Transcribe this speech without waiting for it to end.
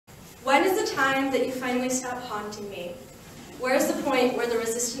When is the time that you finally stop haunting me? Where is the point where the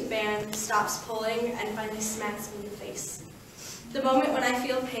resistant band stops pulling and finally smacks me in the face? The moment when I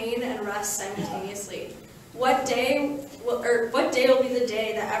feel pain and rest simultaneously. What day will be the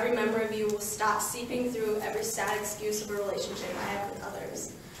day that every member of you will stop seeping through every sad excuse of a relationship I have with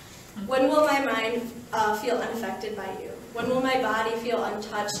others? When will my mind feel unaffected by you? When will my body feel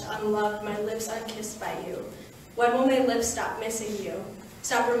untouched, unloved, my lips unkissed by you? When will my lips stop missing you?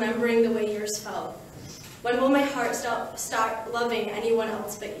 Stop remembering the way yours felt? When will my heart stop loving anyone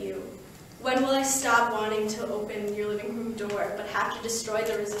else but you? When will I stop wanting to open your living room door, but have to destroy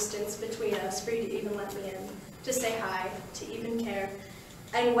the resistance between us for you to even let me in, to say hi, to even care?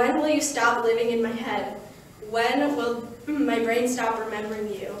 And when will you stop living in my head? When will my brain stop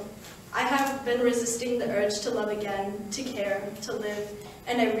remembering you? I have been resisting the urge to love again, to care, to live,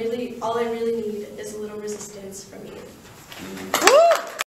 and all I really need is a little resistance from you.